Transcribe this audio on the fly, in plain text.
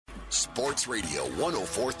Sports Radio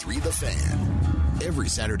 104.3 The Fan. Every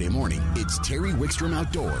Saturday morning, it's Terry Wickstrom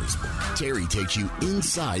Outdoors. Terry takes you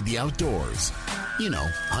inside the outdoors. You know,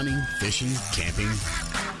 hunting, fishing, camping.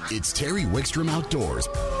 It's Terry Wickstrom Outdoors.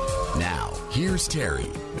 Now, here's Terry.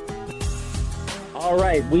 All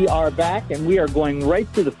right, we are back, and we are going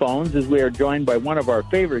right to the phones as we are joined by one of our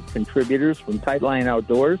favorite contributors from Tightline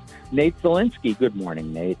Outdoors, Nate Zielinski. Good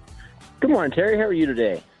morning, Nate. Good morning, Terry. How are you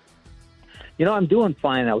today? You know, I'm doing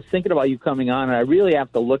fine. I was thinking about you coming on, and I really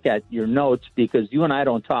have to look at your notes because you and I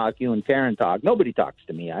don't talk. You and Karen talk. Nobody talks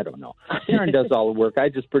to me. I don't know. Karen does all the work. I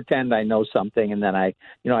just pretend I know something, and then I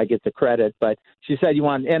get the credit. But she said you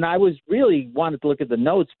want, and I was really wanted to look at the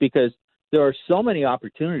notes because there are so many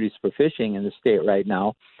opportunities for fishing in the state right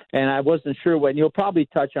now, and I wasn't sure when. You'll probably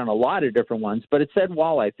touch on a lot of different ones, but it said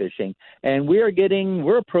walleye fishing, and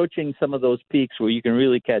we're approaching some of those peaks where you can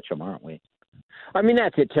really catch them, aren't we? I mean,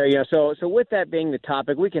 that's it, Terry. So with that being the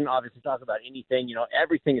topic, we can obviously talk about anything.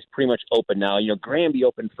 Everything is pretty much open now. Granby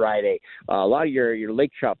opened Friday. A lot of your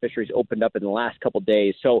lake trout fisheries opened up in the last couple of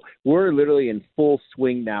days. So we're literally in full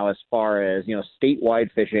swing now as far as,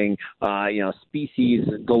 statewide fishing, species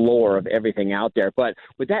galore of everything out there. But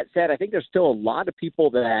with that said, I think there's still a lot of people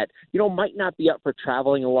that, might not be up for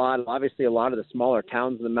traveling a lot. Obviously, a lot of the smaller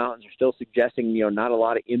towns in the mountains are still suggesting, not a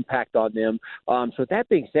lot of impact on them. So with that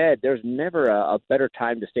being said, there's never a better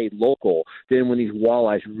time to stay local than when these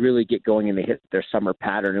walleyes really get going and they hit their summer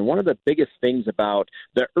pattern. And one of the biggest things about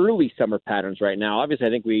the early summer patterns right now, obviously I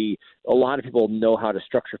think a lot of people know how to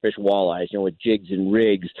structure fish walleyes, with jigs and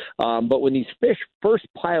rigs. But when these fish first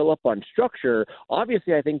pile up on structure,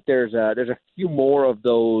 obviously I think there's a few more of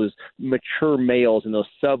those mature males and those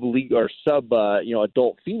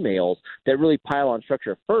adult females that really pile on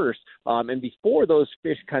structure first. And before those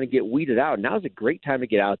fish kind of get weeded out, now's a great time to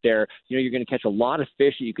get out there. You're going to catch a lot of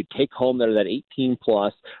fish that you could take home that are that 18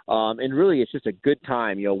 plus. And really, it's just a good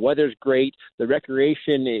time. Weather's great. The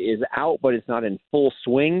recreation is out, but it's not in full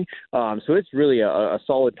swing. So it's really a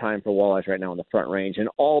solid time for walleyes right now in the Front Range. And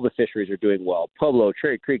all the fisheries are doing well. Pueblo,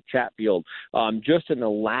 Cherry Creek, Chatfield. Just in the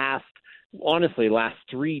last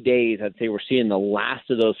 3 days, I'd say we're seeing the last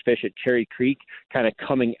of those fish at Cherry Creek kind of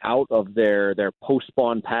coming out of their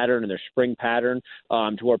post-spawn pattern and their spring pattern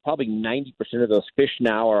to where probably 90% of those fish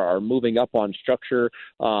now are moving up on structure.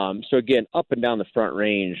 So, again, up and down the Front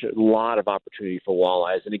Range, a lot of opportunity for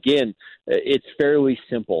walleyes. And, again, it's fairly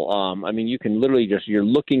simple. You can literally you're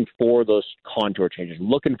looking for those contour changes,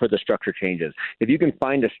 looking for the structure changes. If you can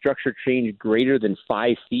find a structure change greater than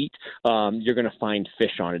 5 feet, you're going to find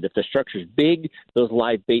fish on it. If the structure big, those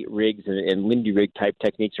live bait rigs and Lindy rig type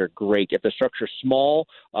techniques are great. If the structure's small,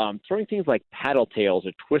 throwing things like paddle tails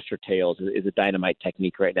or twister tails is a dynamite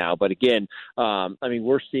technique right now. But again,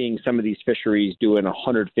 we're seeing some of these fisheries doing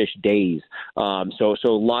 100 fish days. So a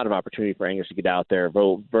lot of opportunity for anglers to get out there,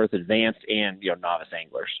 both advanced and novice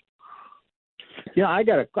anglers. I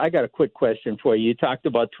got a quick question for you. You talked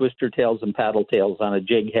about twister tails and paddle tails on a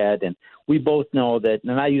jig head, and we both know that,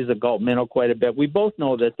 and I use a Gulp minnow quite a bit, we both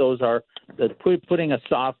know that those are, that putting a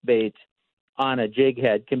soft bait on a jig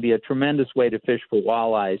head can be a tremendous way to fish for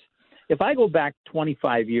walleyes. If I go back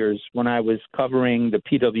 25 years when I was covering the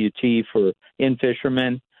PWT for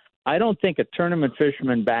in-fishermen, I don't think a tournament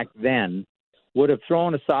fisherman back then would have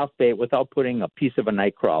thrown a soft bait without putting a piece of a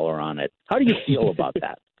night crawler on it. How do you feel about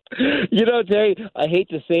that? Terry, I hate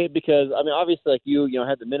to say it because, obviously, like you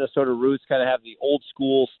had the Minnesota roots, kind of have the old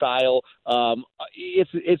school style.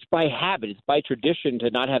 It's by habit. It's by tradition to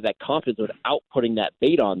not have that confidence without putting that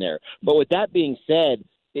bait on there. But with that being said,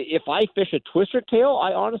 if I fish a twister tail,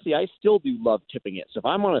 I still do love tipping it. So if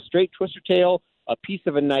I'm on a straight twister tail, a piece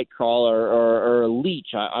of a night crawler or a leech,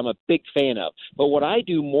 I'm a big fan of. But what I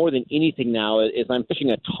do more than anything now is I'm fishing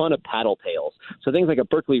a ton of paddle tails. So things like a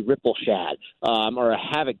Berkeley ripple shad or a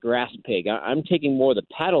Havoc grass pig. I'm taking more of the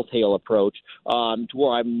paddle tail approach to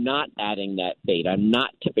where I'm not adding that bait. I'm not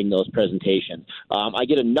tipping those presentations. I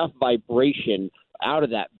get enough vibration out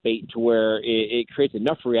of that bait to where it creates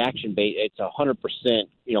enough reaction bait. It's 100%,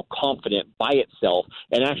 confident by itself,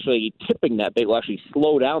 and actually tipping that bait will actually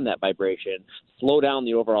slow down that vibration, slow down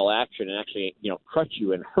the overall action, and actually, crutch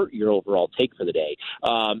you and hurt your overall take for the day.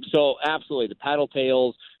 So absolutely, the paddle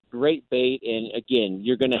tails, great bait, and again,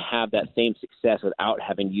 you're going to have that same success without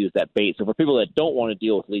having used that bait. So for people that don't want to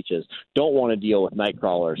deal with leeches, don't want to deal with night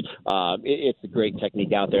crawlers, it's a great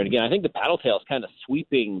technique out there. And again, I think the paddle tail is kind of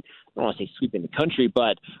sweeping, I don't want to say sweeping the country,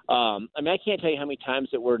 but I can't tell you how many times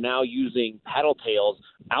that we're now using paddle tails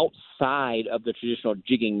outside of the traditional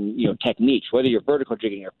jigging, techniques, whether you're vertical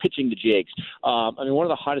jigging or pitching the jigs. One of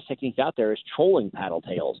the hottest techniques out there is trolling paddle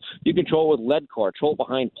tails. You can troll with lead core, troll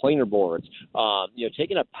behind planer boards.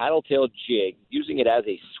 Taking a paddle tail jig, using it as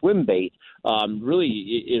a swim bait, really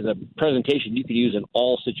is a presentation you can use in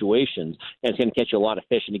all situations, and it's going to catch you a lot of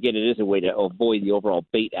fish. And again, it is a way to avoid the overall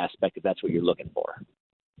bait aspect if that's what you're looking for.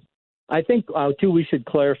 I think, too, we should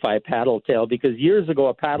clarify paddle tail, because years ago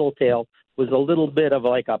a paddle tail was a little bit of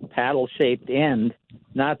like a paddle-shaped end,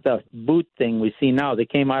 not the boot thing we see now. They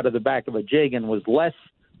came out of the back of a jig and was less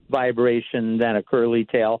vibration than a curly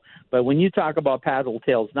tail. But when you talk about paddle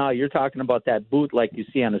tails now, you're talking about that boot like you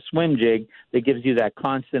see on a swim jig that gives you that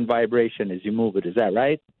constant vibration as you move it. Is that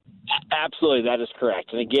right? Absolutely, that is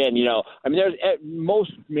correct. And again, there's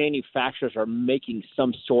most manufacturers are making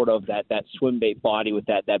some sort of that swim bait body with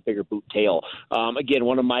that bigger boot tail. Again,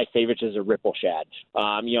 one of my favorites is a ripple shad.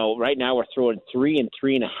 Right now we're throwing 3 and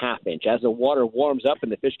 3.5 inch. As the water warms up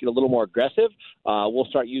and the fish get a little more aggressive, we'll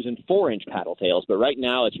start using 4-inch paddle tails. But right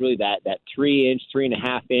now it's really that 3 inch,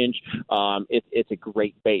 3.5 inch. It's a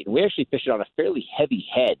great bait, and we actually fish it on a fairly heavy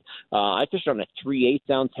head. I fish it on a 3/8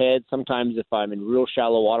 ounce head. Sometimes if I'm in real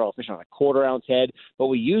shallow water, I'll fish on a 1/4 ounce head, but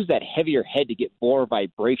we use that heavier head to get more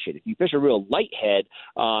vibration. If you fish a real light head,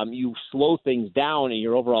 you slow things down and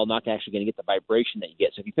you're overall not actually going to get the vibration that you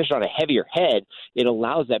get. So if you fish on a heavier head, it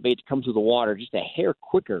allows that bait to come through the water just a hair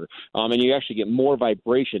quicker, and you actually get more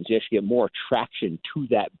vibrations. You actually get more attraction to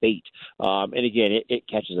that bait. And again, it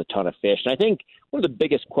catches a ton of fish. And I think one of the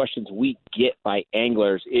biggest questions we get by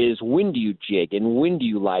anglers is, when do you jig and when do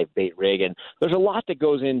you live bait rig? And there's a lot that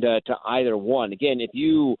goes into either one. Again, if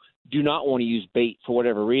you do not want to use bait for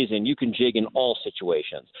whatever reason, you can jig in all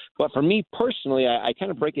situations. But for me personally, I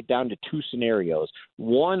kind of break it down to 2 scenarios.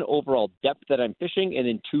 1, overall depth that I'm fishing, and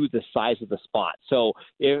then 2, the size of the spot. So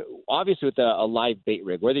obviously with a live bait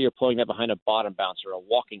rig, whether you're pulling that behind a bottom bouncer, a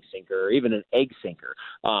walking sinker, or even an egg sinker.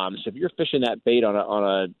 So if you're fishing that bait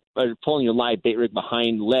or pulling your live bait rig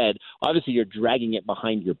behind lead, obviously you're dragging it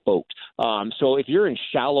behind your boat. So if you're in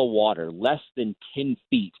shallow water, less than 10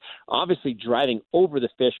 feet, obviously driving over the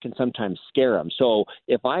fish can sometimes scare them. So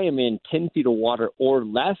if I am in 10 feet of water or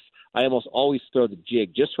less, I almost always throw the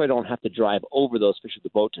jig just so I don't have to drive over those fish with the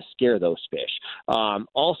boat to scare those fish.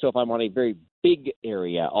 Also, if I'm on a very big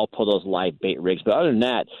area, I'll pull those live bait rigs. But other than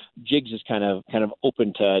that, jigs is kind of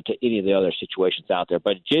open to any of the other situations out there.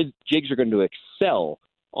 But jigs are going to excel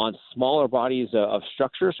on smaller bodies of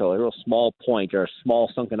structure, so a real small point or a small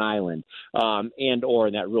sunken island, and or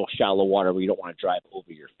in that real shallow water where you don't want to drive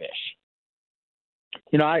over your fish.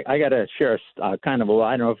 I got to share I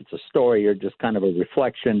don't know if it's a story or just kind of a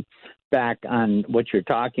reflection back on what you're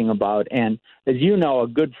talking about. And as you know, a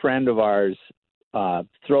good friend of ours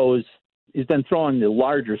he's been throwing the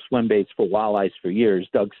larger swim baits for walleyes for years,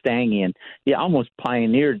 Doug Stange, and he almost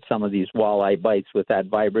pioneered some of these walleye bites with that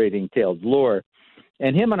vibrating tailed lure.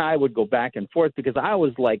 And him and I would go back and forth because I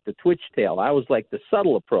was like the twitch tail. I was like the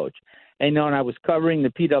subtle approach. And I was covering the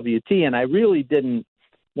PWT, and I really didn't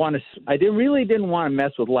want to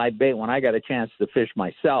mess with live bait when I got a chance to fish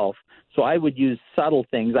myself. So I would use subtle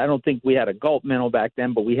things. I don't think we had a gulp minnow back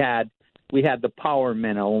then, but we had the power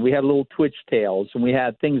minnow, and we had little twitch tails, and we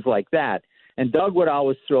had things like that. And Doug would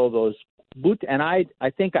always throw those and I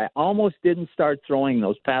think I almost didn't start throwing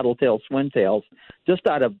those paddle tail swim tails just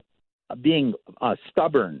out of being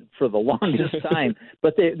stubborn for the longest time,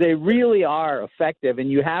 but they really are effective,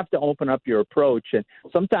 and you have to open up your approach. And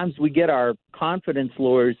sometimes we get our confidence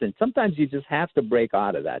lures, and sometimes you just have to break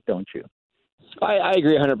out of that, don't you? I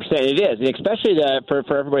agree 100%. It is, and especially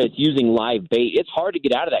for everybody that's using live bait, it's hard to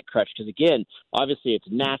get out of that crutch because, again, obviously it's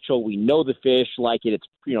natural. We know the fish like it. It's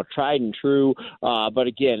tried and true. But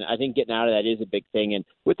again, I think getting out of that is a big thing. And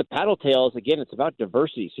with the paddle tails, again, it's about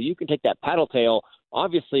diversity. So you can take that paddle tail.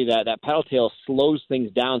 Obviously, that paddle tail slows things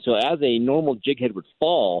down. So as a normal jig head would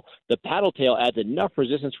fall, the paddle tail adds enough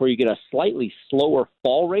resistance where you get a slightly slower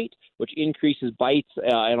fall rate, which increases bites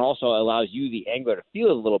and also allows you, the angler, to feel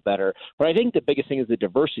it a little better. But I think the biggest thing is the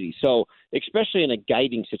diversity. So especially in a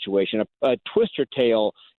guiding situation, a twister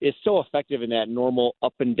tail is so effective in that normal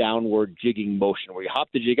up and downward jigging motion where you hop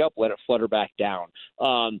the jig up, let it flutter back down.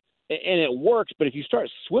 And it works, but if you start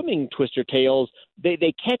swimming twister tails,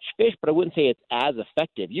 they catch fish, but I wouldn't say it's as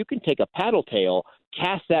effective. You can take a paddle tail,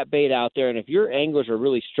 cast that bait out there, and if your anglers are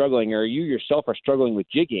really struggling or you yourself are struggling with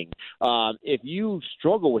jigging, if you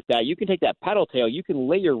struggle with that, you can take that paddle tail, you can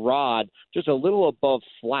lay your rod just a little above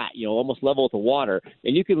flat, almost level with the water,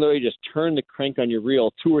 and you can literally just turn the crank on your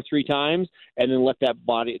reel 2 or 3 times and then let that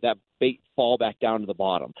bait fall back down to the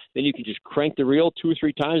bottom. Then you can just crank the reel 2 or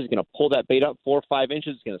 3 times. It's going to pull that bait up 4 or 5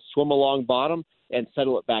 inches. It's going to swim along bottom, and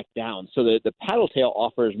settle it back down. So the paddle tail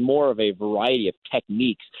offers more of a variety of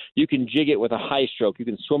techniques. You can jig it with a high stroke. You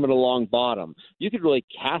can swim it along bottom. You could really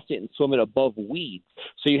cast it and swim it above weeds.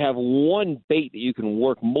 So you have one bait that you can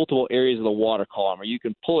work multiple areas of the water column, or you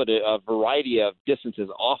can pull it a variety of distances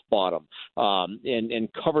off bottom and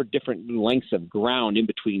cover different lengths of ground in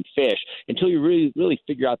between fish until you really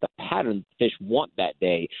figure out the pattern the fish want that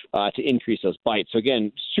day to increase those bites. So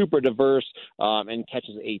again, super diverse and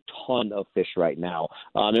catches a ton of fish right now.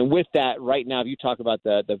 And with that, right now, if you talk about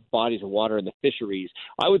the bodies of water and the fisheries,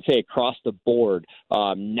 I would say across the board,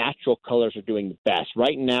 natural colors are doing the best.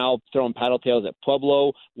 Right now, throwing paddle tails at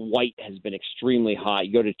Pueblo, white has been extremely hot.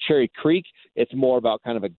 You go to Cherry Creek, it's more about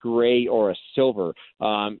kind of a gray or a silver.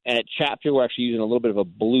 At Chatfield, we're actually using a little bit of a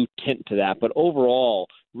blue tint to that. But overall,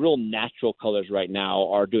 real natural colors right now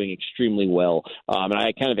are doing extremely well. And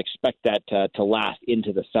I kind of expect that to last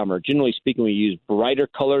into the summer. Generally speaking, we use brighter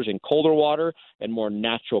colors in colder water and more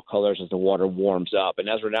natural colors as the water warms up. And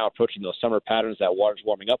as we're now approaching those summer patterns, that water's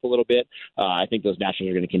warming up a little bit. I think those naturals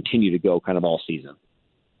are going to continue to go kind of all season.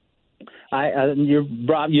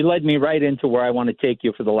 You led me right into where I want to take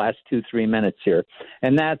you for the last 2-3 minutes here.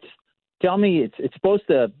 And that's, tell me, it's supposed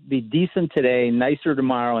to be decent today, nicer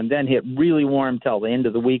tomorrow, and then hit really warm till the end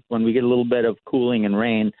of the week when we get a little bit of cooling and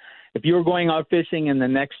rain. If you were going out fishing in the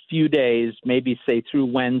next few days, maybe say through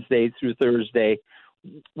Wednesday, through Thursday,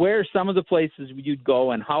 where are some of the places you'd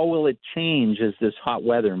go, and how will it change as this hot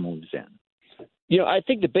weather moves in? I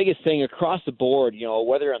think the biggest thing across the board,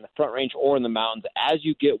 whether on the Front Range or in the mountains, as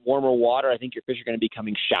you get warmer water, I think your fish are going to be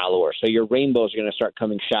coming shallower. So your rainbows are going to start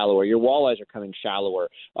coming shallower. Your walleyes are coming shallower.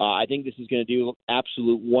 I think this is going to do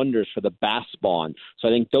absolute wonders for the bass spawn. So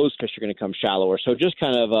I think those fish are going to come shallower. So just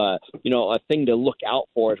kind of a thing to look out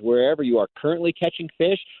for is wherever you are currently catching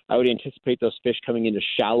fish, I would anticipate those fish coming into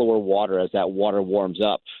shallower water as that water warms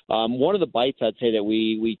up. One of the bites I'd say that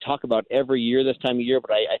we talk about every year this time of year,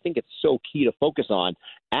 but I think it's so key to focus on,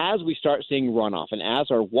 as we start seeing runoff and as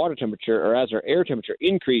our water temperature or as our air temperature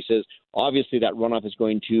increases, obviously that runoff is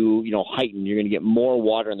going to, heighten. You're going to get more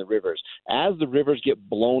water in the rivers. As the rivers get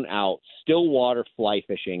blown out, still water fly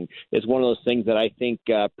fishing is one of those things that I think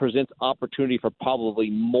presents opportunity for probably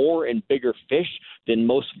more and bigger fish than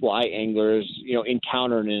most fly anglers,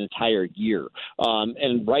 encounter in an entire year.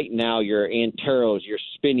 And right now, your anteros, your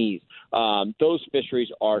spinnies, those fisheries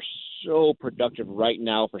are so productive right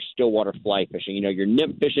now for stillwater fly fishing. You're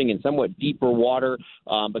nymph fishing in somewhat deeper water,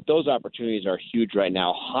 but those opportunities are huge right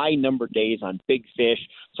now. High number days on big fish.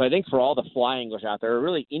 So I think for all the fly anglers out there, or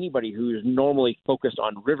really anybody who's normally focused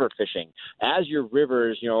on river fishing, as your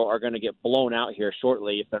rivers, are going to get blown out here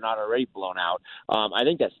shortly, if they're not already blown out, I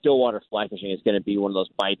think that stillwater fly fishing is going to be one of those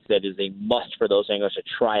bites that is a must for those anglers to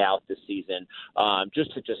try out this season,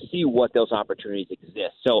 just to see what those opportunities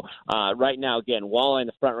exist. So right now, again, walleye in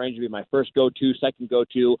the Front Range would be my first go-to. Second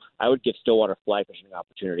go-to, I would give stillwater fly fishing an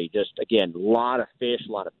opportunity. Just, again, a lot of fish,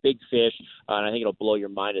 a lot of big fish, and I think it'll blow your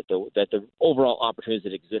mind at the overall opportunities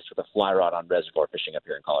that exist with a fly rod on reservoir fishing up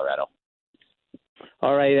here in Colorado.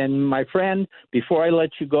 All right, and my friend, before I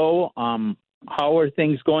let you go, how are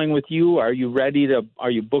things going with you? Are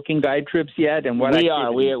you booking guide trips yet? And what we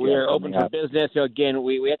are open for business. So again,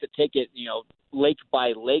 we have to take it, lake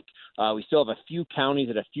by lake. We still have a few counties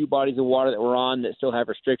and a few bodies of water that we're on that still have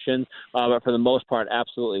restrictions, but for the most part,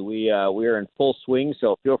 absolutely, we are in full swing.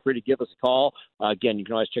 So feel free to give us a call. Again, you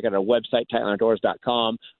can always check out our website,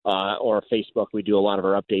 tightlineoutdoors.com, or Facebook. We do a lot of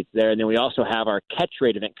our updates there. And then we also have our catch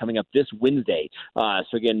rate event coming up this Wednesday.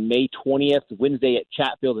 So again, May 20th, Wednesday at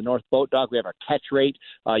Chatfield and North Boat Dock. We have our catch rate.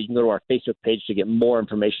 You can go to our Facebook page to get more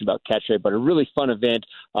information about catch rate, but a really fun event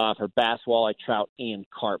for bass, walleye, trout, and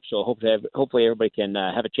carp. So hopefully everybody can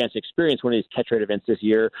have a chance to experience one of these catch rate events this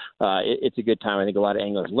year. It's a good time. I think a lot of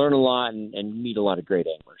anglers learn a lot and meet a lot of great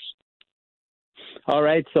anglers. All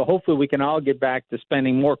right, so hopefully we can all get back to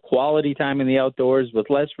spending more quality time in the outdoors with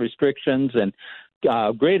less restrictions. And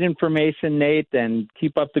great information, Nate, and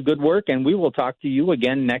keep up the good work, and we will talk to you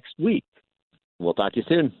again next week. We'll talk to you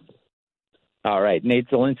soon. All right, Nate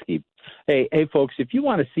Zielinski. Hey, folks, if you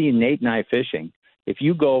want to see Nate and I fishing, if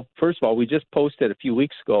you go, first of all, we just posted a few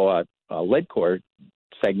weeks ago a lead core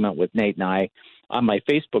segment with Nate and I on my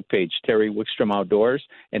Facebook page, Terry Wickstrom Outdoors,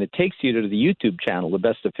 and it takes you to the YouTube channel, The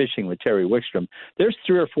Best of Fishing with Terry Wickstrom. There's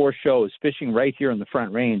 3 or 4 shows fishing right here in the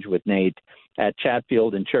Front Range with Nate at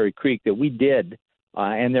Chatfield and Cherry Creek that we did,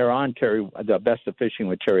 and they're on The Best of Fishing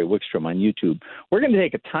with Terry Wickstrom on YouTube. We're going to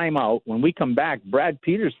take a time out. When we come back, Brad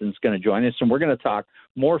Peterson's going to join us, and we're going to talk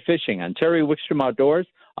more fishing on Terry Wickstrom Outdoors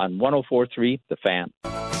on 104.3 The Fan.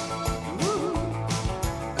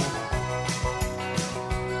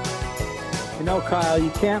 You know, Kyle,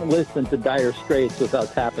 you can't listen to Dire Straits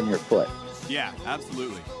without tapping your foot. Yeah,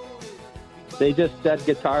 absolutely. That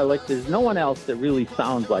guitar lick, there's no one else that really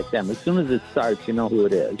sounds like them. As soon as it starts, you know who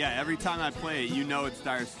it is. Yeah, every time I play it, you know it's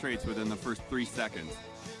Dire Straits within the first 3 seconds.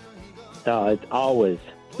 It's always.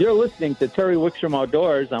 You're listening to Terry Wickstrom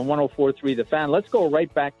Outdoors on 104.3 The Fan. Let's go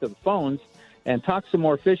right back to the phones and talk some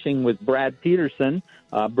more fishing with Brad Peterson.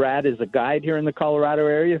 Brad is a guide here in the Colorado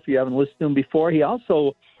area, if you haven't listened to him before. He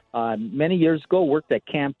also, many years ago, worked at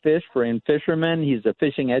Camp Fish for In-Fisherman. He's a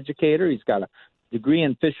fishing educator. He's got a degree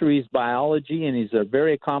in fisheries biology, and he's a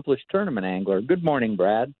very accomplished tournament angler. Good morning,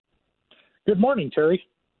 Brad. Good morning, Terry.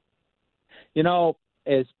 You know,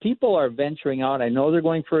 as people are venturing out, I know they're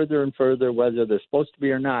going further and further, whether they're supposed to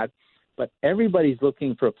be or not, but everybody's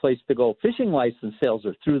looking for a place to go. Fishing license sales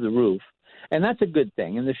are through the roof, and that's a good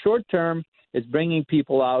thing. In the short term, it's bringing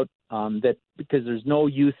people out that because there's no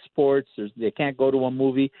youth sports, they can't go to a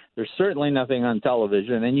movie, there's certainly nothing on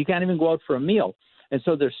television, and you can't even go out for a meal. And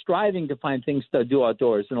so they're striving to find things to do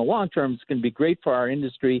outdoors. In the long term, it's going to be great for our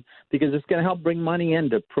industry because it's going to help bring money in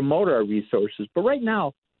to promote our resources. But right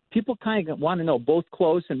now, people kind of want to know both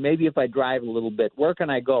close and maybe if I drive a little bit, where can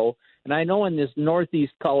I go? And I know in this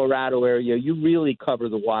northeast Colorado area, you really cover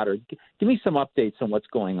the water. Give me some updates on what's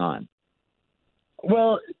going on.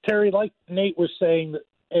 Well, Terry, like Nate was saying,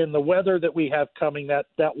 and the weather that we have coming, that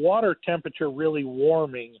water temperature really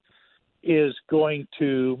warming is going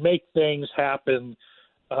to make things happen.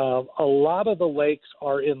 A lot of the lakes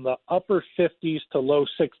are in the upper 50s to low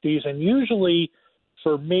 60s, and usually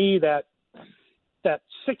for me that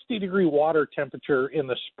 60-degree water temperature in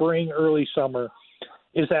the spring, early summer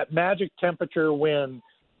is that magic temperature when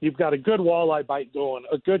you've got a good walleye bite going,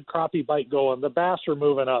 a good crappie bite going, the bass are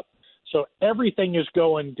moving up. So everything is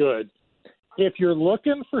going good. If you're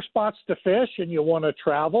looking for spots to fish and you want to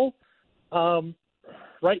travel,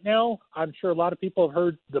 right now, I'm sure a lot of people have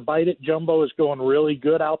heard the Bite It Jumbo is going really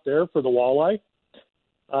good out there for the walleye.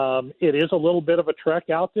 It is a little bit of a trek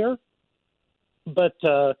out there, but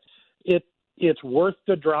it's worth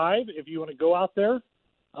the drive if you want to go out there.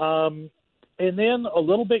 And then a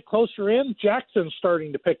little bit closer in, Jackson's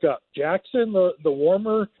starting to pick up. Jackson, the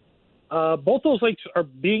warmer, both those lakes are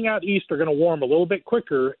being out east are going to warm a little bit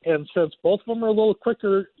quicker. And since both of them are a little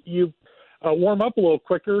quicker, you warm up a little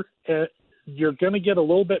quicker, you're going to get a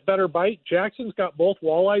little bit better bite. Jackson's got both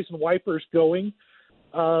walleyes and wipers going.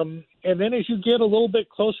 And then as you get a little bit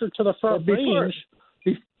closer to the front range.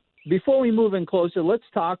 Before we move in closer, let's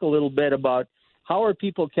talk a little bit about how are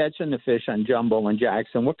people catching the fish on Jumbo and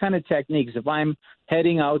Jackson? What kind of techniques? If I'm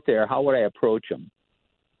heading out there, how would I approach them?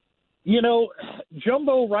 You know,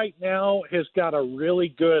 Jumbo right now has got a really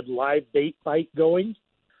good live bait bite going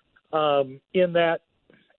in that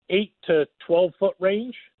 8 to 12-foot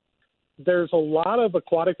range. There's a lot of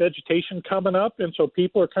aquatic vegetation coming up, and so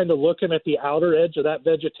people are kind of looking at the outer edge of that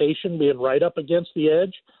vegetation being right up against the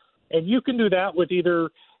edge. And you can do that with either,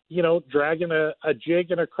 you know, dragging a jig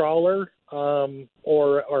and a crawler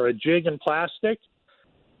or a jig and plastic.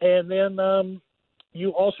 And then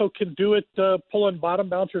you also can do it pulling bottom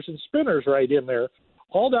bouncers and spinners right in there.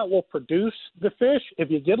 All that will produce the fish.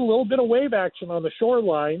 If you get a little bit of wave action on the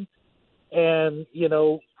shoreline and, you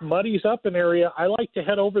know, muddies up an area, I like to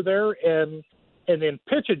head over there and then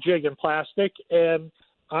pitch a jig and plastic. And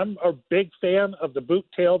I'm a big fan of the boot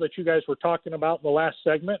tail that you guys were talking about in the last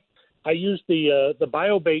segment. I use the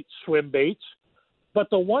BioBait swim baits. But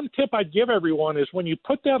the one tip I'd give everyone is when you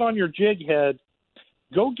put that on your jig head,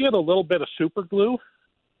 go get a little bit of super glue.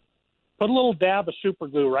 Put a little dab of super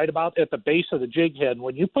glue right about at the base of the jig head. And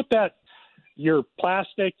when you put that, your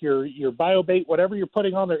plastic, your BioBait, whatever you're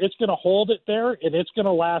putting on there, it's going to hold it there, and it's going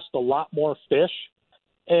to last a lot more fish.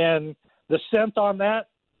 And the scent on that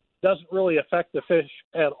doesn't really affect the fish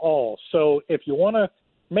at all. So if you want to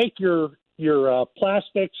make your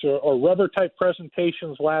plastics or rubber type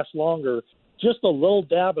presentations last longer, just a little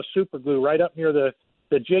dab of super glue right up near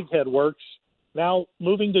the jig head works. Now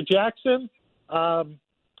moving to Jackson,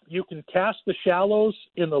 you can cast the shallows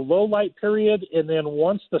in the low light period, and then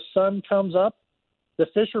once the sun comes up, the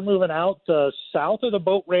fish are moving out south of the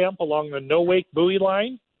boat ramp along the no wake buoy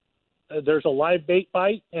line. There's a live bait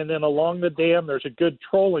bite, and then along the dam there's a good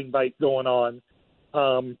trolling bite going on.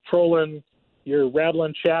 Trolling your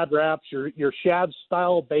rattling shad wraps, your shad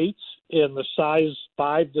style baits in the size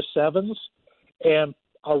 5 to 7s, and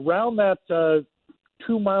around that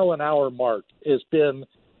 2 mile an hour mark has been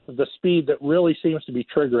the speed that really seems to be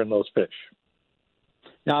triggering those fish.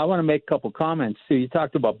 Now, I want to make a couple comments, too. You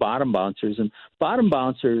talked about bottom bouncers, and bottom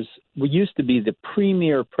bouncers used to be the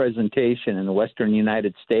premier presentation in the western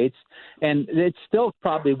United States, and it still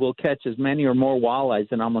probably will catch as many or more walleyes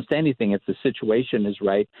than almost anything if the situation is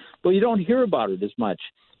right, but you don't hear about it as much.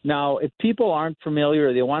 Now, if people aren't familiar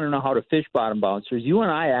or they want to know how to fish bottom bouncers, you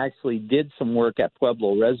and I actually did some work at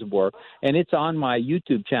Pueblo Reservoir, and it's on my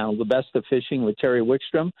YouTube channel, The Best of Fishing with Terry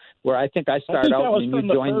Wickstrom, where I think I started out and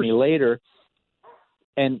you joined me later.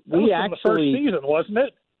 And we actually, the first season, wasn't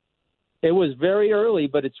it? It was very early,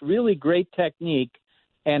 but it's really great technique,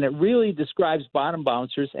 and it really describes bottom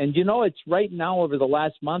bouncers. And, it's right now over the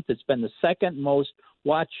last month, it's been the second most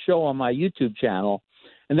watched show on my YouTube channel.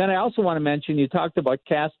 And then I also want to mention, you talked about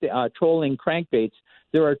trolling crankbaits.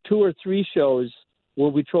 There are 2 or 3 shows where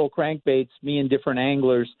we troll crankbaits, me and different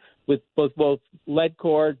anglers, with both lead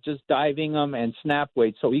core, just diving them, and snap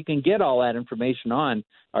weights. So you can get all that information on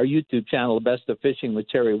our YouTube channel, The Best of Fishing with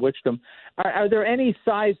Terry Wickstrom. Are there any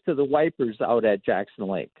size to the wipers out at Jackson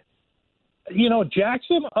Lake?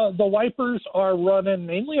 Jackson, the wipers are running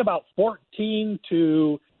mainly about 14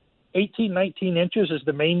 to 18, 19 inches is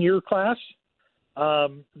the main year class.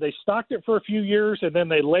 They stocked it for a few years, and then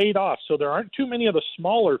they laid off. So there aren't too many of the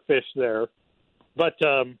smaller fish there. But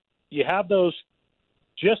you have those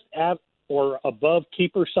just at or above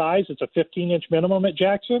keeper size. It's a 15-inch minimum at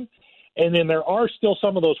Jackson. And then there are still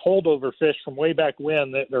some of those holdover fish from way back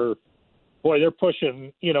when that they're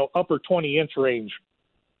pushing, upper 20-inch range.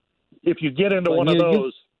 If you get into one of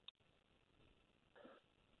those.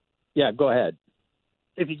 Yeah, go ahead.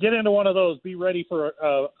 If you get into one of those, be ready for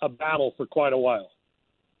a battle for quite a while.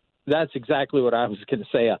 That's exactly what I was going to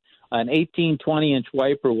say. An 18, 20-inch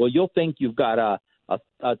wiper, well, you'll think you've got a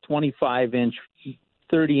 25-inch,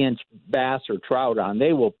 30-inch bass or trout on.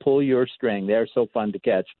 They will pull your string. They're so fun to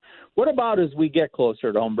catch. What about as we get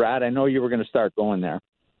closer to home, Brad? I know you were going to start going there.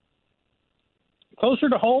 Closer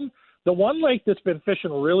to home, the one lake that's been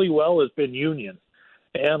fishing really well has been Union.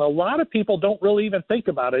 And a lot of people don't really even think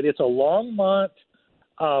about it. It's a Longmont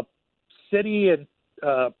city and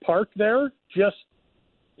park there.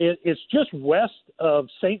 It's just west of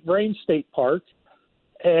St. Vrain State Park,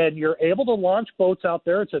 and you're able to launch boats out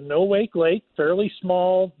there. It's a no-wake lake, fairly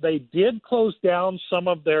small. They did close down some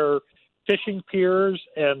of their fishing piers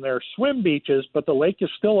and their swim beaches, but the lake is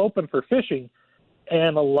still open for fishing.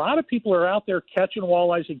 And a lot of people are out there catching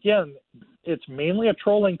walleyes. Again, it's mainly a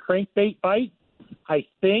trolling crankbait bite. I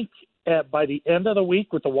think by the end of the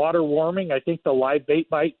week with the water warming, I think the live bait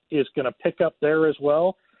bite is going to pick up there as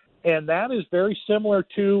well. And that is very similar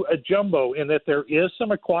to a jumbo in that there is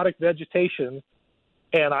some aquatic vegetation.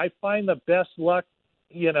 And I find the best luck,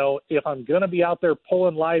 if I'm going to be out there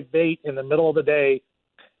pulling live bait in the middle of the day,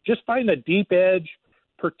 just find a deep edge,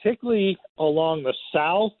 particularly along the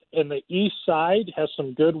south and the east side, has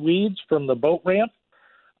some good weeds from the boat ramp.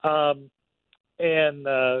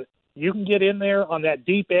 You can get in there on that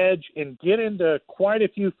deep edge and get into quite a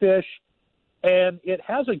few fish. And it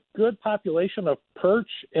has a good population of perch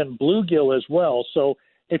and bluegill as well. So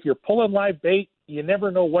if you're pulling live bait, you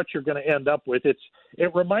never know what you're going to end up with. It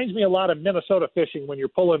reminds me a lot of Minnesota fishing when you're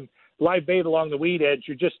pulling live bait along the weed edge.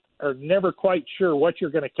 You just are never quite sure what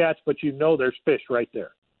you're going to catch, but there's fish right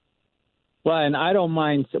there. Well, and I don't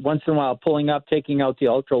mind once in a while pulling up, taking out the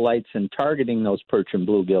ultralights and targeting those perch and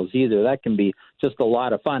bluegills either. That can be just a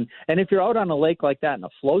lot of fun. And if you're out on a lake like that in a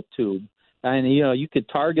float tube, and, you could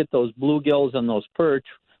target those bluegills and those perch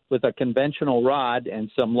with a conventional rod and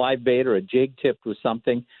some live bait or a jig tipped with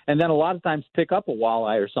something, and then a lot of times pick up a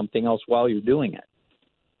walleye or something else while you're doing it.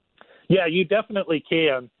 Yeah, you definitely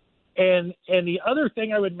can. And the other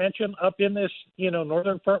thing I would mention up in this,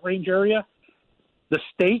 northern Front Range area, the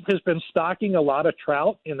state has been stocking a lot of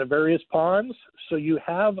trout in the various ponds. So you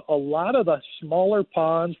have a lot of the smaller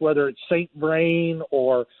ponds, whether it's St. Vrain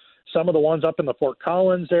or some of the ones up in the Fort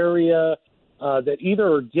Collins area, that either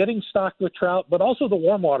are getting stocked with trout, but also the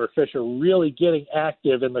warm water fish are really getting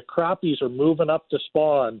active, and the crappies are moving up to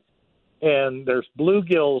spawn. And there's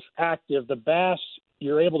bluegills active. The bass,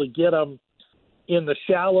 you're able to get them in the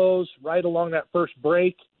shallows right along that first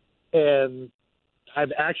break. And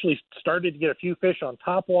I've actually started to get a few fish on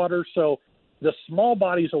top water. So the small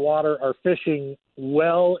bodies of water are fishing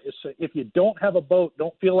well. If you don't have a boat,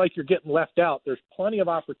 don't feel like you're getting left out. There's plenty of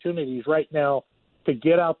opportunities right now to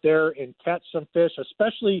get out there and catch some fish,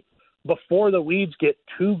 especially before the weeds get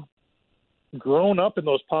too grown up in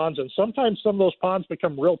those ponds. And sometimes some of those ponds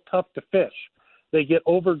become real tough to fish. They get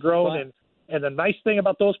overgrown. And the nice thing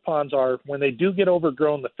about those ponds are when they do get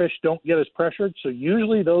overgrown, the fish don't get as pressured. So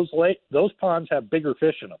usually those ponds have bigger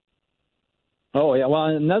fish in them. Oh, yeah. Well,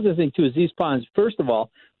 another thing, too, is these ponds, first of all,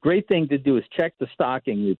 great thing to do is check the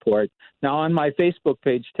stocking report. Now, on my Facebook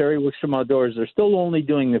page, Terry Wickstrom Outdoors, they're still only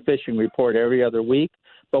doing the fishing report every other week.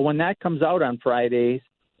 But when that comes out on Fridays,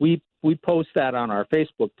 we post that on our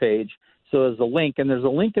Facebook page. So there's a link, and there's a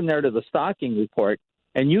link in there to the stocking report.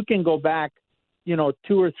 And you can go back, 2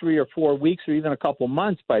 or 3 or 4 weeks or even a couple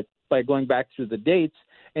months by going back through the dates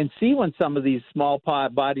and see when some of these small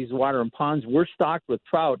bodies of water and ponds were stocked with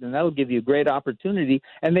trout, and that'll give you a great opportunity.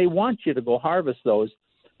 And they want you to go harvest those.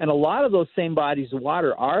 And a lot of those same bodies of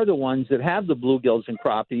water are the ones that have the bluegills and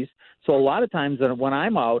crappies. So a lot of times when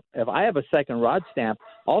I'm out, if I have a second rod stamp,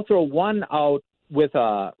 I'll throw one out with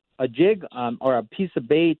a jig or a piece of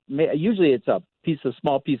bait. Usually it's a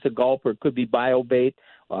small piece of gulp, or it could be biobait.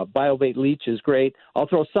 Biobait leech is great. I'll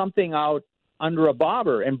throw something out under a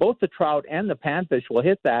bobber, and both the trout and the panfish will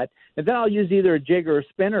hit that. And then I'll use either a jig or a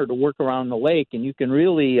spinner to work around the lake, and you can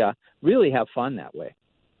really have fun that way.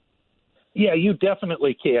 Yeah, you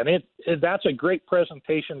definitely can. That's a great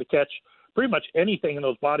presentation to catch pretty much anything in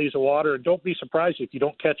those bodies of water, and don't be surprised if you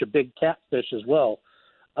don't catch a big catfish as well.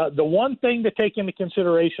 The one thing to take into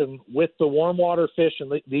consideration with the warm water fish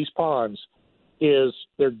in these ponds is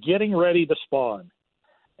they're getting ready to spawn.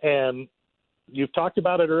 And you've talked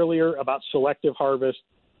about it earlier about selective harvest.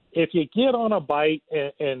 If you get on a bite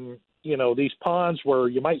and these ponds where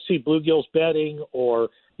you might see bluegills bedding, or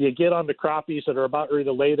you get on the crappies that are about ready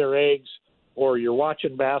to lay their eggs, or you're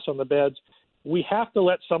watching bass on the beds, we have to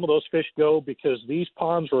let some of those fish go because these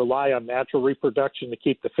ponds rely on natural reproduction to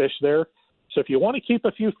keep the fish there. So if you want to keep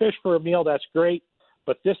a few fish for a meal, that's great.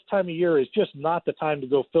 But this time of year is just not the time to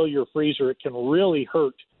go fill your freezer. It can really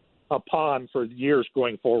hurt a pond for years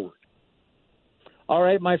going forward. All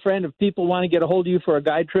right, my friend, if people want to get a hold of you for a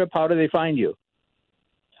guide trip, how do they find you?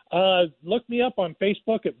 Look me up on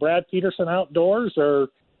Facebook at Brad Peterson Outdoors, or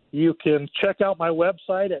you can check out my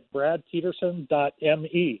website at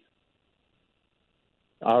bradpeterson.me.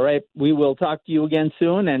 All right, we will talk to you again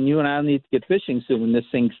soon, and you and I need to get fishing soon when this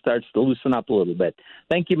thing starts to loosen up a little bit.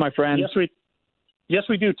 Thank you, my friend. Yes,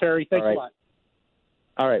 we do, Terry. Thanks a lot.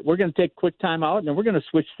 All right, we're going to take a quick time out, and then we're going to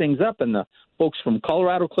switch things up, and the folks from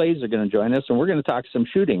Colorado Clays are going to join us, and we're going to talk some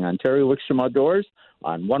shooting on Terry Wickstrom Outdoors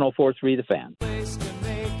on 104.3 The Fan.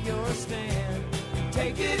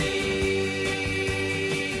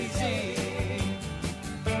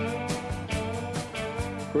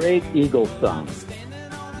 Great Eagle song.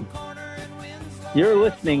 You're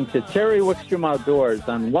listening to Terry Wickstrom Outdoors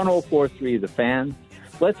on 104.3 The Fan.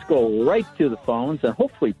 Let's go right to the phones, and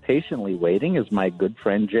hopefully patiently waiting is my good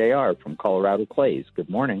friend JR from Colorado Clays. Good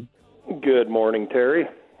morning. Good morning, Terry.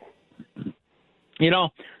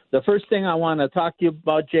 The first thing I want to talk to you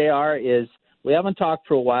about, JR, is we haven't talked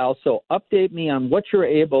for a while, so update me on what you're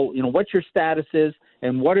able, what your status is,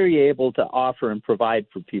 and what are you able to offer and provide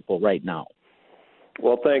for people right now?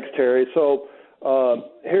 Well, thanks, Terry. So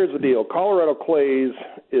here's the deal. Colorado Clays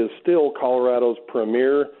is still Colorado's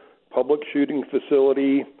premier public shooting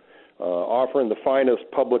facility, offering the finest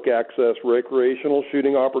public access recreational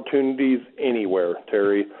shooting opportunities anywhere,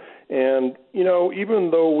 Terry. And, even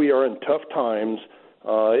though we are in tough times,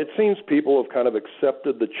 it seems people have kind of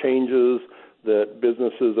accepted the changes that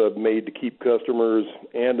businesses have made to keep customers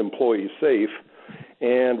and employees safe.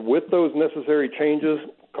 And with those necessary changes,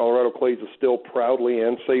 Colorado Clays is still proudly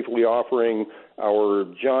and safely offering our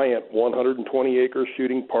giant 120-acre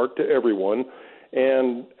shooting park to everyone.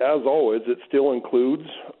 And as always, it still includes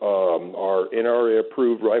our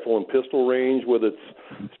NRA-approved rifle and pistol range with its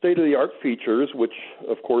state-of-the-art features, which,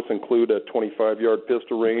 of course, include a 25-yard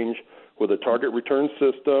pistol range with a target return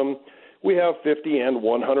system. We have 50 and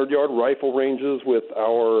 100-yard rifle ranges with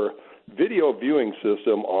our video viewing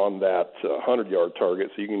system on that 100-yard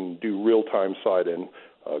target, so you can do real-time sight-in.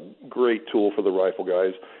 A great tool for the rifle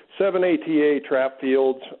guys. 7 ATA trap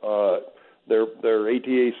fields. They're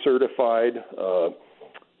ATA certified,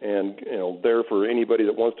 and there for anybody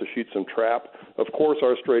that wants to shoot some trap. Of course,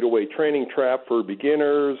 our straightaway training trap for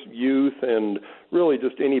beginners, youth, and really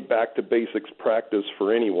just any back to basics practice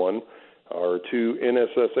for anyone. Our 2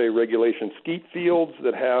 NSSA regulation skeet fields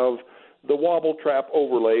that have the wobble trap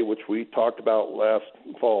overlay, which we talked about last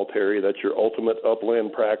fall, Terry. That's your ultimate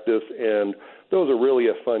upland practice, and those are really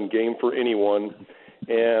a fun game for anyone.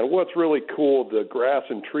 And what's really cool, the grass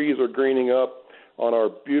and trees are greening up on our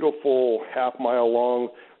beautiful half-mile-long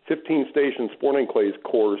 15-station Sporting Clays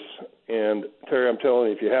course. And, Terry, I'm telling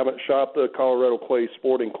you, if you haven't shot the Colorado Clays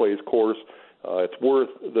Sporting Clays course, it's worth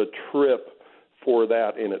the trip for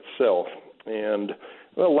that in itself. And,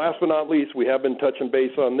 well, last but not least, we have been touching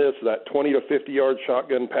base on this, that 20 to 50-yard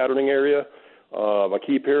shotgun patterning area. I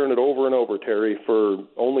keep hearing it over and over, Terry. For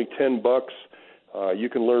only $10, You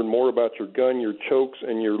can learn more about your gun, your chokes,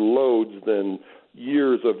 and your loads than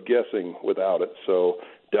years of guessing without it. So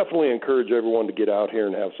definitely encourage everyone to get out here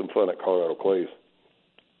and have some fun at Colorado Clays.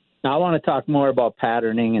 Now, I want to talk more about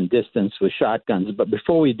patterning and distance with shotguns, but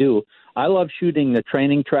before we do, I love shooting the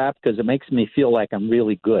training trap because it makes me feel like I'm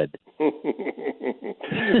really good. Well,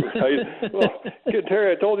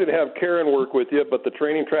 Terry, I told you to have Karen work with you, but the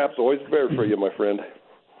training trap's always there for you, my friend.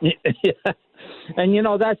 Yeah.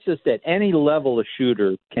 And, that's just it. Any level of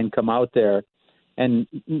shooter can come out there and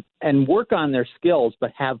work on their skills,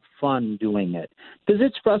 but have fun doing it. Because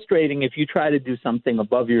it's frustrating if you try to do something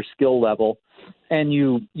above your skill level and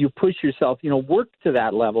you push yourself, work to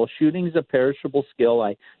that level. Shooting is a perishable skill.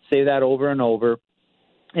 I say that over and over.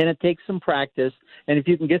 And it takes some practice. And if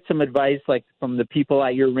you can get some advice, like from the people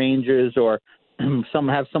at your ranges, or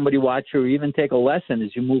have somebody watch you, or even take a lesson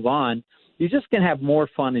as you move on, you just can have more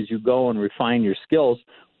fun as you go and refine your skills.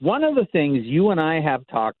 One of the things you and I have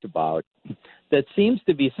talked about that seems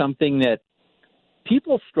to be something that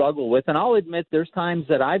people struggle with, and I'll admit there's times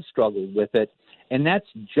that I've struggled with it, and that's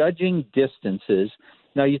judging distances.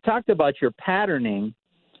 Now, you talked about your patterning,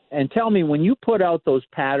 and tell me, when you put out those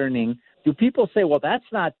patterning, do people say, well, that's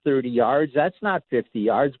not 30 yards, that's not 50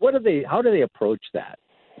 yards? How do they approach that?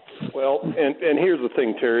 Well, and here's the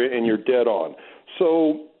thing, Terry, and you're dead on.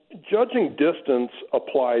 So judging distance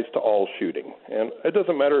applies to all shooting. And it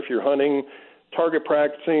doesn't matter if you're hunting, target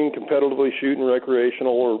practicing, competitively shooting,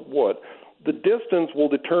 recreational, or what. The distance will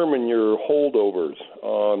determine your holdovers,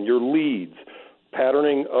 your leads,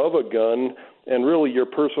 patterning of a gun, and really your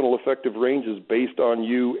personal effective ranges based on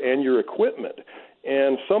you and your equipment.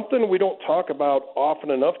 And something we don't talk about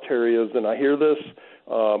often enough, Terry, is, and I hear this,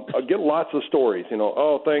 I get lots of stories,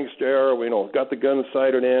 oh, thanks, JR, got the gun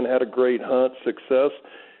sighted in, had a great hunt, success.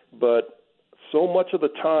 But so much of the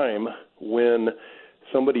time when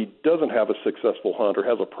somebody doesn't have a successful hunt or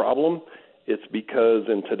has a problem, it's because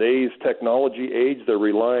in today's technology age, they're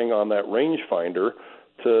relying on that rangefinder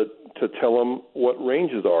to tell them what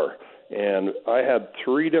ranges are. And I had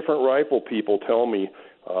 3 different rifle people tell me,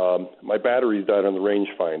 my batteries died on the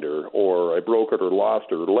rangefinder, or I broke it or lost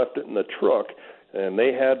it or left it in the truck, and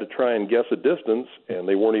they had to try and guess a distance, and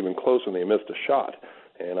they weren't even close and they missed a shot.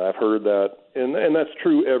 And I've heard that, and that's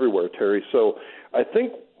true everywhere, Terry. So I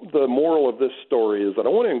think the moral of this story is that I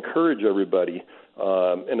want to encourage everybody,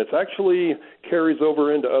 and it actually carries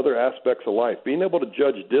over into other aspects of life, being able to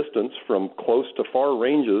judge distance from close to far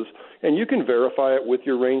ranges, and you can verify it with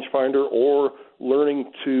your rangefinder or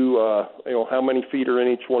learning to, how many feet are in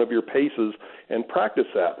each one of your paces and practice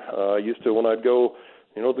that. I used to, when I'd go,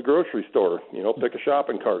 the grocery store, pick a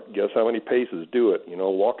shopping cart, guess how many paces, do it,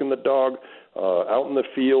 walking the dog, out in the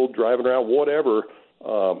field, driving around, whatever.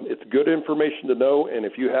 It's good information to know, and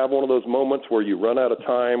if you have one of those moments where you run out of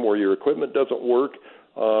time, where your equipment doesn't work,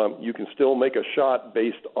 you can still make a shot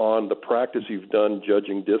based on the practice you've done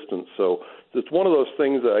judging distance. So it's one of those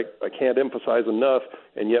things that I can't emphasize enough,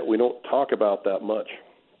 and yet we don't talk about that much.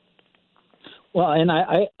 Well, and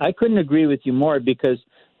I couldn't agree with you more, because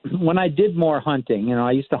when I did more hunting,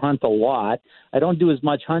 I used to hunt a lot. I don't do as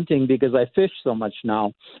much hunting because I fish so much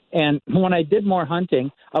now. And when I did more hunting,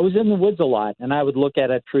 I was in the woods a lot, and I would look at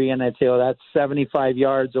a tree and I'd say, oh, that's 75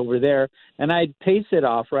 yards over there. And I'd pace it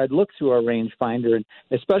off, or I'd look through a rangefinder. And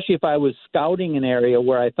especially if I was scouting an area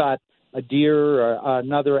where I thought a deer or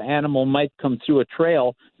another animal might come through a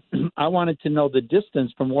trail, I wanted to know the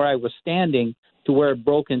distance from where I was standing to where it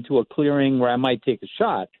broke into a clearing where I might take a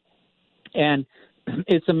shot. And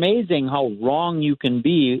it's amazing how wrong you can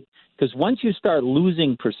be, because once you start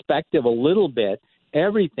losing perspective a little bit,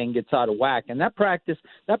 everything gets out of whack. And that practice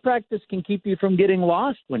can keep you from getting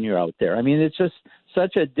lost when you're out there. I mean, it's just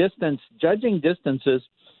such a distance. Judging distances,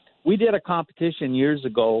 we did a competition years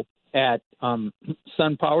ago at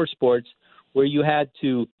Sun Power Sports where you had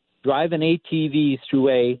to drive an ATV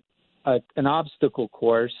through an obstacle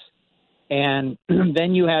course, and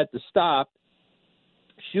then you had to stop,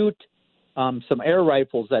 shoot some air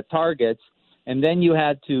rifles at targets, and then you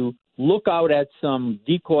had to look out at some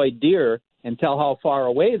decoy deer and tell how far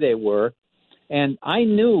away they were. And I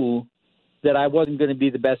knew that I wasn't going to be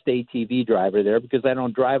the best ATV driver there, because I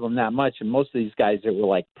don't drive them that much, and most of these guys that were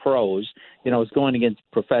like pros, it's going against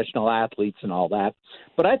professional athletes and all that.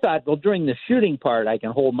 But I thought, well, during the shooting part, I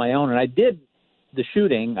can hold my own, and I did the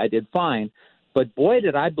shooting. I did fine. But boy,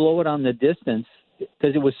 did I blow it on the distance,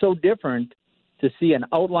 because it was so different to see an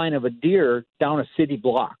outline of a deer down a city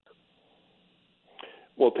block.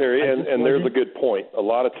 Well, Terry, and there's a good point. A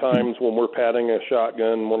lot of times when we're patting a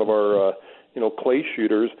shotgun, one of our, clay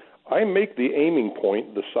shooters, I make the aiming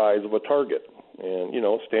point the size of a target. And,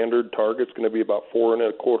 standard target's going to be about 4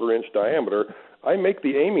 1/4 inch diameter. I make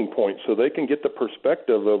the aiming point so they can get the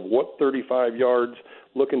perspective of what 35 yards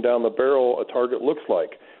looking down the barrel a target looks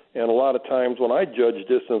like. And a lot of times when I judge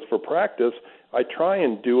distance for practice, I try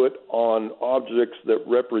and do it on objects that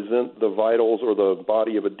represent the vitals or the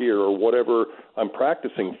body of a deer or whatever I'm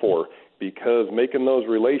practicing for, because making those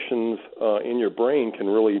relations in your brain can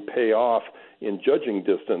really pay off in judging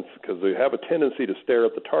distance, because they have a tendency to stare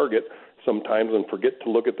at the target sometimes and forget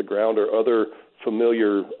to look at the ground or other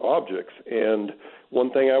familiar objects. And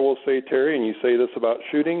one thing I will say, Terry, and you say this about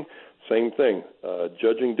shooting, same thing.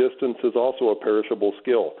 Judging distance is also a perishable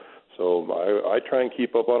skill. So I try and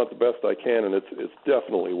keep up on it the best I can, and it's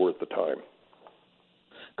definitely worth the time.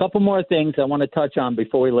 A couple more things I want to touch on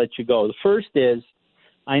before we let you go. The first is,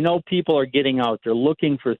 I know people are getting out there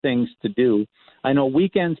looking for things to do. I know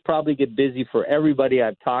weekends probably get busy for everybody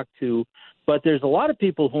I've talked to, but there's a lot of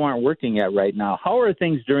people who aren't working yet right now. How are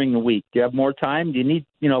things during the week? Do you have more time? Do you need,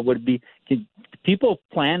 can people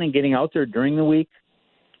plan on getting out there during the week?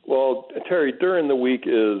 Well, Terry, during the week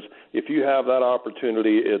is, if you have that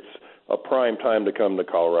opportunity, it's a prime time to come to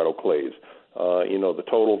Colorado Clays. The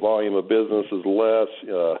total volume of business is less.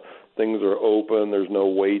 Things are open. There's no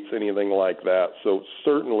waits, anything like that. So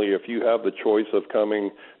certainly if you have the choice of coming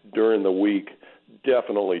during the week,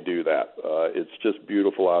 definitely do that. It's just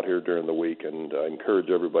beautiful out here during the week, and I encourage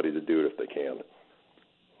everybody to do it if they can.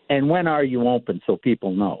 And when are you open so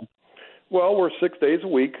people know? Well, we're 6 days a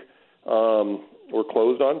week. We're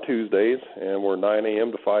closed on Tuesdays, and we're 9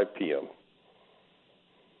 a.m. to 5 p.m.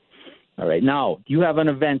 All right. Now, you have an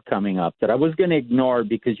event coming up that I was going to ignore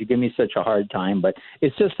because you give me such a hard time, but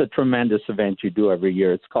it's just a tremendous event you do every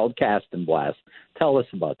year. It's called Cast and Blast. Tell us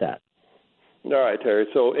about that. All right, Terry.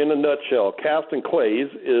 So in a nutshell, Cast and Clays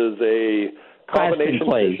is a combination. Cast and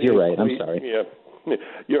Clays, you're right. I'm sorry. Yeah.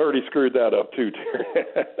 You already screwed that up too, Terry.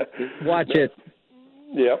 Watch it.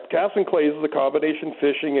 Yep. Cast and Clays is a combination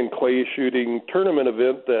fishing and clay shooting tournament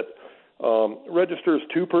event that registers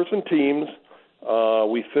two-person teams.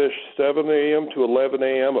 We fish 7 a.m. to 11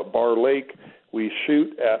 a.m. at Bar Lake. We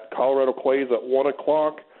shoot at Colorado Clays at 1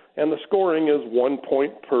 o'clock, and the scoring is 1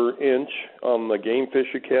 point per inch on the game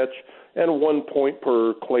fish you catch and 1 point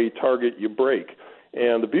per clay target you break.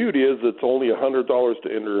 And the beauty is it's only $100 to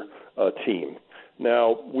enter a team.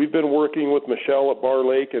 Now, we've been working with Michelle at Bar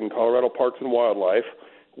Lake and Colorado Parks and Wildlife.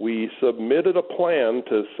 We submitted a plan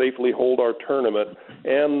to safely hold our tournament,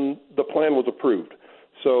 and the plan was approved.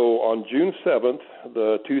 So on June 7th,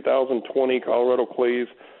 the 2020 Colorado Clays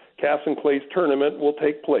Cast and Clays tournament will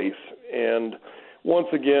take place. And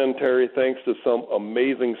once again, Terry, thanks to some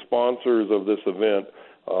amazing sponsors of this event,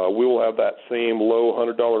 we will have that same low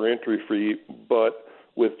 $100 entry fee, but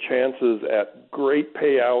with chances at great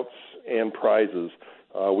payouts and prizes.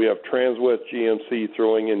 We have Transwest GMC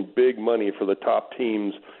throwing in big money for the top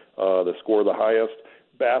teams that score the highest.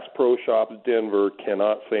 Bass Pro Shops Denver,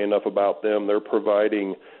 cannot say enough about them. They're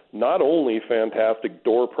providing not only fantastic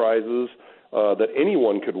door prizes that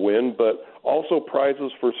anyone could win, but also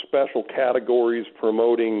prizes for special categories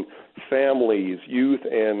promoting families, youth,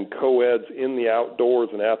 and co-eds in the outdoors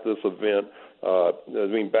and at this event.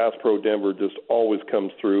 Bass Pro Denver just always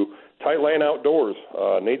comes through. Tightline Outdoors,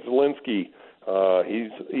 Nate Zielinski,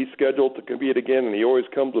 he's scheduled to compete again, and he always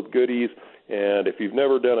comes with goodies. And if you've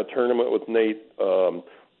never done a tournament with Nate,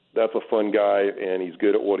 that's a fun guy, and he's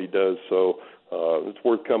good at what he does. So it's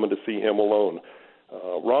worth coming to see him alone.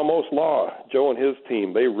 Ramos Law, Joe and his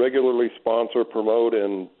team, they regularly sponsor, promote,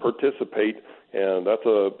 and participate, and that's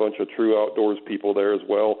a bunch of true outdoors people there as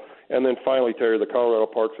well. And then finally, Terry, the Colorado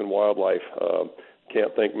Parks and Wildlife.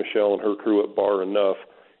 Can't thank Michelle and her crew at Bar enough.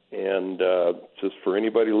 And just for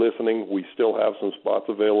anybody listening, we still have some spots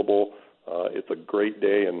available. It's a great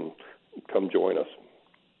day, and come join us.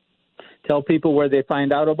 Tell people where they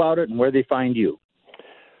find out about it and where they find you.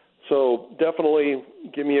 So definitely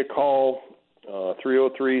give me a call,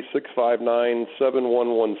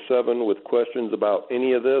 303-659-7117 with questions about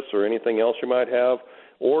any of this or anything else you might have,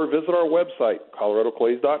 or visit our website,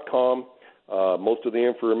 coloradoclays.com. Most of the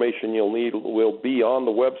information you'll need will be on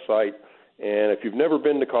the website. And if you've never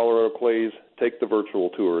been to Colorado Clays, take the virtual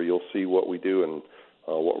tour. You'll see what we do and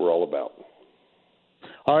what we're all about.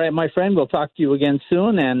 All right, my friend, we'll talk to you again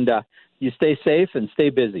soon, and you stay safe and stay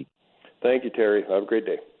busy. Thank you, Terry. Have a great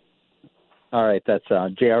day. All right, that's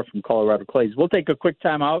JR from Colorado Clays. We'll take a quick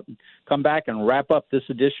time out and come back and wrap up this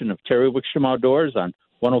edition of Terry Wickstrom Outdoors on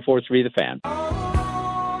 104.3 The Fan.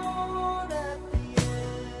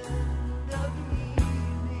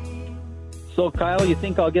 So, Kyle, you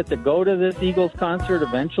think I'll get to go to this Eagles concert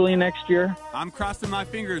eventually next year? I'm crossing my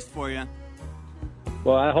fingers for you.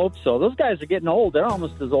 Well, I hope so. Those guys are getting old. They're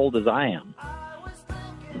almost as old as I am.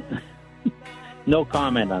 No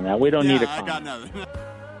comment on that. We don't need a comment. I got nothing.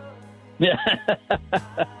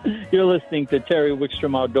 You're listening to Terry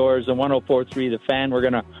Wickstrom Outdoors on 104.3 The Fan. We're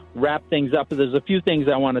going to wrap things up. There's a few things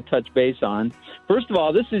I want to touch base on. First of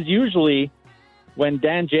all, this is usually when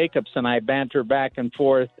Dan Jacobs and I banter back and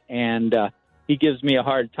forth, and he gives me a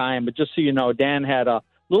hard time. But just so you know, Dan had a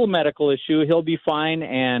little medical issue. He'll be fine,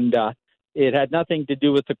 and it had nothing to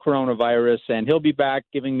do with the coronavirus, and he'll be back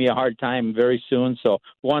giving me a hard time very soon, so I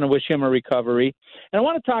want to wish him a recovery. And I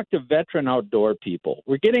want to talk to veteran outdoor people.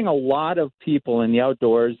 We're getting a lot of people in the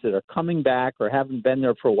outdoors that are coming back or haven't been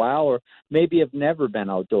there for a while or maybe have never been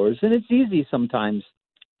outdoors, and it's easy sometimes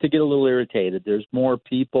to get a little irritated. There's more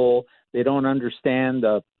people. They don't understand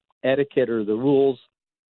the etiquette or the rules.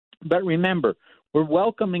 But remember, we're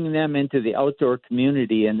welcoming them into the outdoor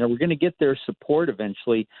community, and we're going to get their support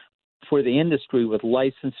eventually for the industry with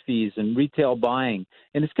license fees and retail buying,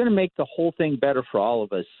 and it's going to make the whole thing better for all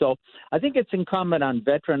of us. So I think it's incumbent on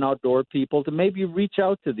veteran outdoor people to maybe reach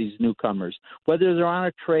out to these newcomers, whether they're on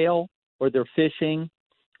a trail or they're fishing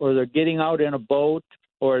or they're getting out in a boat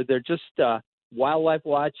or they're just wildlife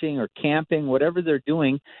watching or camping, whatever they're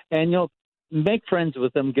doing, and make friends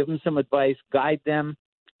with them, give them some advice, guide them,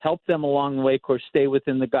 help them along the way. Of course, stay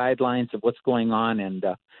within the guidelines of what's going on, and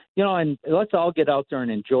and let's all get out there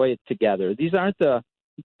and enjoy it together. These aren't the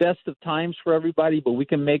best of times for everybody, but we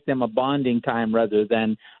can make them a bonding time rather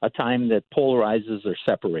than a time that polarizes or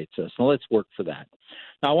separates us. So let's work for that.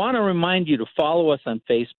 Now, I want to remind you to follow us on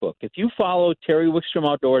Facebook. If you follow Terry Wickstrom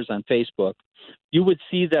Outdoors on Facebook, you would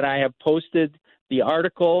see that I have posted the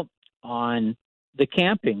article on the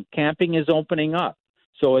camping. Camping is opening up.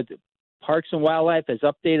 So Parks and Wildlife has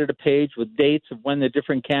updated a page with dates of when the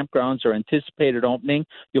different campgrounds are anticipated opening.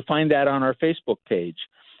 You'll find that on our Facebook page.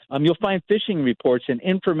 You'll find fishing reports and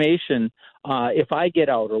information if I get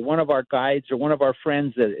out or one of our guides or one of our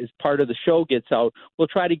friends that is part of the show gets out. We'll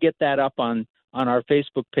try to get that up on our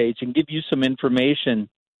Facebook page and give you some information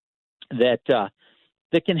that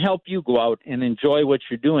can help you go out and enjoy what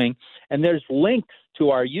you're doing. And there's links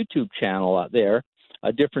to our YouTube channel out there.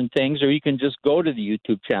 Different things, or you can just go to the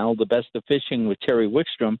YouTube channel, The Best of Fishing with Terry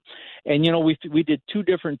Wickstrom. And, we did 2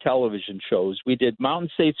 different television shows. We did Mountain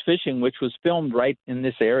States Fishing, which was filmed right in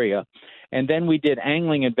this area. And then we did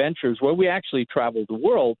Angling Adventures, where we actually traveled the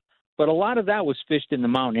world. But a lot of that was fished in the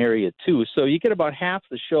mountain area, too. So you get about half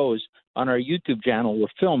the shows on our YouTube channel were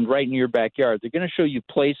filmed right in your backyard. They're going to show you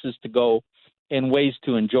places to go and ways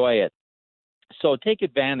to enjoy it. So take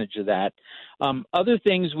advantage of that. Other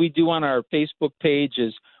things we do on our Facebook page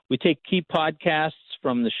is we take key podcasts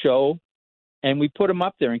from the show and we put them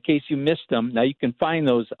up there in case you missed them. Now you can find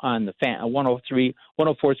those on the fan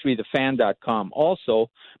 1043thefan.com also,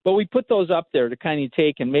 but we put those up there to kind of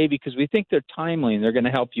take and maybe because we think they're timely and they're going to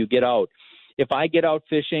help you get out. If I get out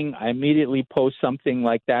fishing, I immediately post something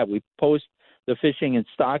like that. We post the fishing and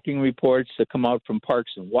stocking reports that come out from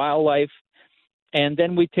Parks and Wildlife. And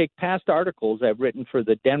then we take past articles I've written for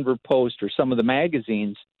the Denver Post or some of the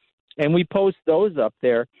magazines, and we post those up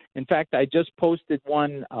there. In fact, I just posted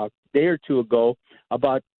one a day or two ago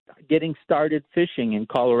about getting started fishing in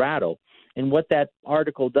Colorado. And what that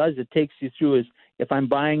article does, it takes you through is if I'm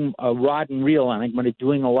buying a rod and reel and I'm going to be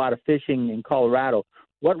doing a lot of fishing in Colorado,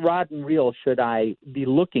 what rod and reel should I be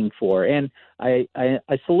looking for? And I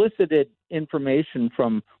solicited information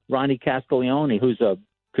from Ronnie Castiglione, who's a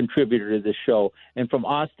contributor to the show, and from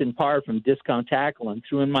Austin Parr from Discount Tackle, and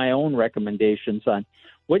threw in my own recommendations on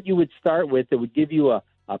what you would start with that would give you a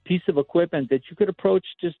piece of equipment that you could approach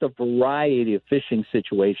just a variety of fishing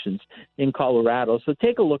situations in Colorado. So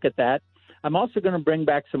take a look at that. I'm also going to bring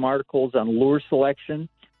back some articles on lure selection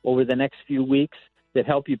over the next few weeks that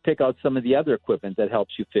help you pick out some of the other equipment that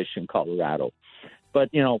helps you fish in Colorado.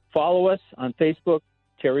 But, follow us on Facebook,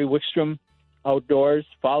 Terry Wickstrom Outdoors.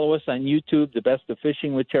 Follow us on YouTube, The Best of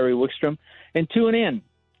Fishing with Terry Wickstrom, and tune in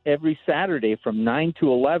every Saturday from 9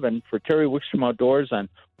 to 11 for Terry Wickstrom Outdoors on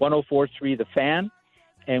 104.3 The Fan,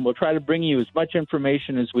 and we'll try to bring you as much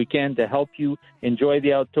information as we can to help you enjoy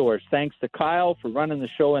the outdoors. Thanks to Kyle for running the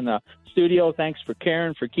show in the studio. Thanks for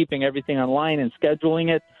Karen for keeping everything online and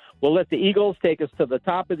scheduling it. We'll let the Eagles take us to the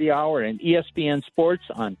top of the hour in ESPN Sports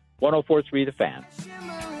on 104.3 The Fan.